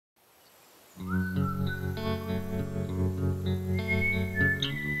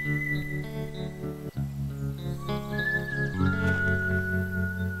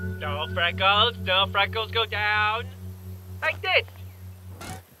Freckles. No, Freckles, go down. Like this.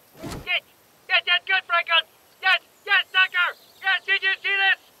 Yes, yes, that's good, Freckles. Yes, yes, Tucker. Yes, did you see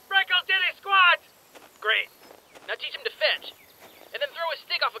this? Freckles did his squat. Great. Now teach him to fetch. And then throw a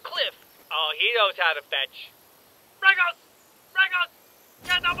stick off a cliff. Oh, he knows how to fetch. Freckles! Freckles!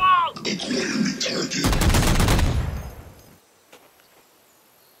 Get the ball!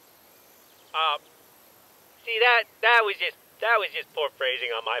 See, that was just poor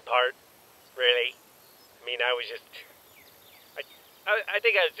phrasing on my part. Really. I mean, I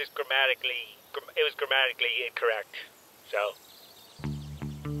think I was just it was grammatically incorrect. So.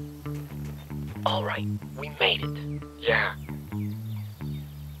 All right, we made it. Yeah.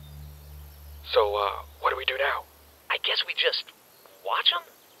 So, what do we do now? I guess we just watch them?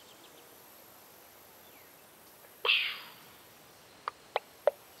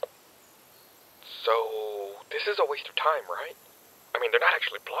 So, this is a waste of time, right? I mean, they're not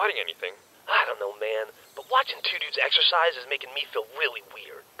actually plotting anything. I don't know, man, but watching two dudes exercise is making me feel really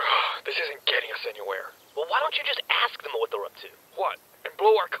weird. This isn't getting us anywhere. Well, why don't you just ask them what they're up to? What? And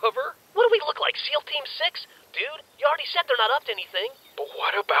blow our cover? What do we look like, SEAL Team 6? Dude, you already said they're not up to anything. But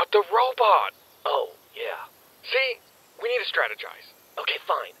what about the robot? Oh, yeah. See? We need to strategize. Okay,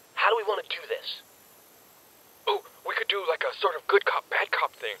 fine. How do we want to do this? Oh, we could do like a sort of good cop, bad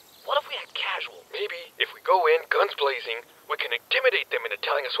cop thing. What if we act casual? Maybe if we go in, guns blazing, we can intimidate them into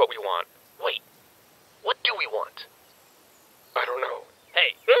telling us what we want. Wait, what do we want? I don't know.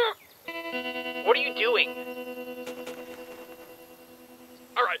 Hey, what are you doing?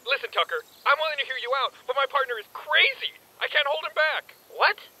 All right, listen, Tucker. I'm willing to hear you out, but my partner is crazy. I can't hold him back.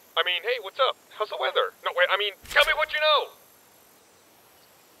 What? I mean, hey, what's up? How's the weather? No, wait, I mean, tell me what you know.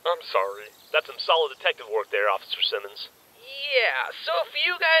 I'm sorry. That's some solid detective work there, Officer Simmons. Yeah, so if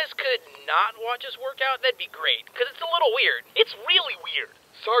you guys could not watch us work out, that'd be great, because it's a little weird. It's really weird.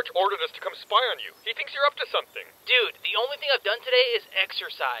 Sarge ordered us to come spy on you. He thinks you're up to something. Dude, the only thing I've done today is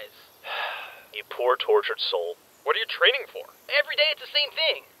exercise. You poor tortured soul. What are you training for? Every day it's the same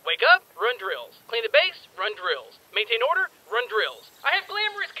thing. Wake up, run drills. Clean the base, run drills. Maintain order, run drills. I have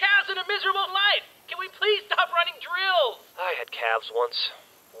glamorous calves and a miserable life. Can we please stop running drills? I had calves once.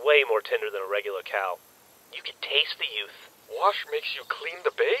 Way more tender than a regular cow. You could taste the youth. Wash makes you clean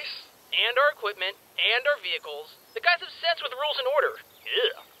the base? And our equipment, and our vehicles. The guy's obsessed with rules and order.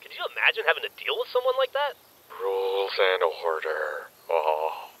 Ugh. Could you imagine having to deal with someone like that? Rules and order.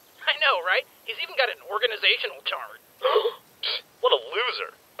 Oh. I know, right? He's even got an organizational chart. What a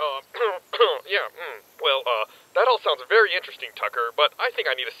loser. Yeah, Well, that all sounds very interesting, Tucker, but I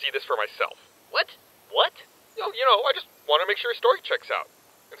think I need to see this for myself. What? What? You know, I just want to make sure his story checks out.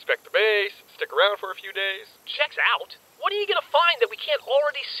 Inspect the base, stick around for a few days. Checks out? What are you gonna find that we can't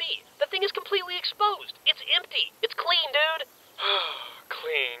already see? The thing is completely exposed. It's empty. It's clean, dude.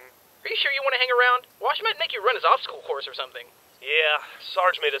 Clean. Are you sure you want to hang around? Wash might make you run his obstacle course or something. Yeah,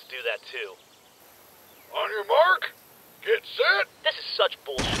 Sarge made us do that too. On your mark, get set. This is such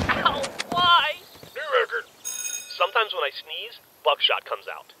bullshit. Ow, why? New record. Sometimes when I sneeze, buckshot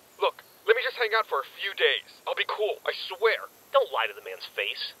comes out. Look, let me just hang out for a few days. I'll be cool, I swear. Don't lie to the man's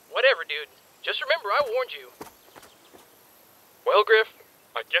face. Whatever, dude. Just remember I warned you. Well, Griff,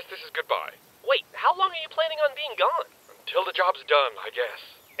 I guess this is goodbye. Wait, how long are you planning on being gone? Until the job's done, I guess.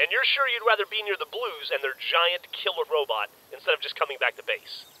 And you're sure you'd rather be near the Blues and their giant killer robot instead of just coming back to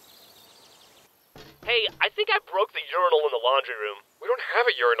base? Hey, I think I broke the urinal in the laundry room. We don't have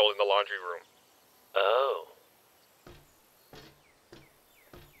a urinal in the laundry room. Oh.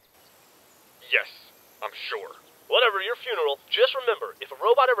 Yes, I'm sure. Whatever, your funeral. Just remember, if a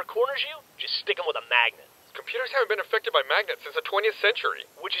robot ever corners you, just stick him with a magnet. Computers haven't been affected by magnets since the 20th century.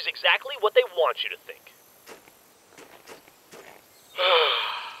 Which is exactly what they want you to think.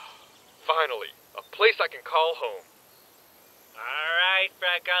 Finally, a place I can call home. All right,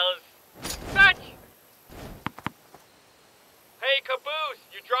 Freckles. Fetch! Hey, Caboose,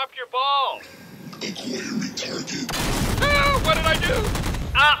 you dropped your ball. Ah, what did I do?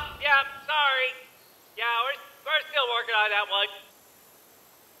 Oh, yeah, sorry. Yeah, we're still working on that one.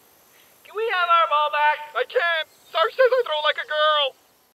 Can we have our ball back? I can't. Sarge says I throw like a girl.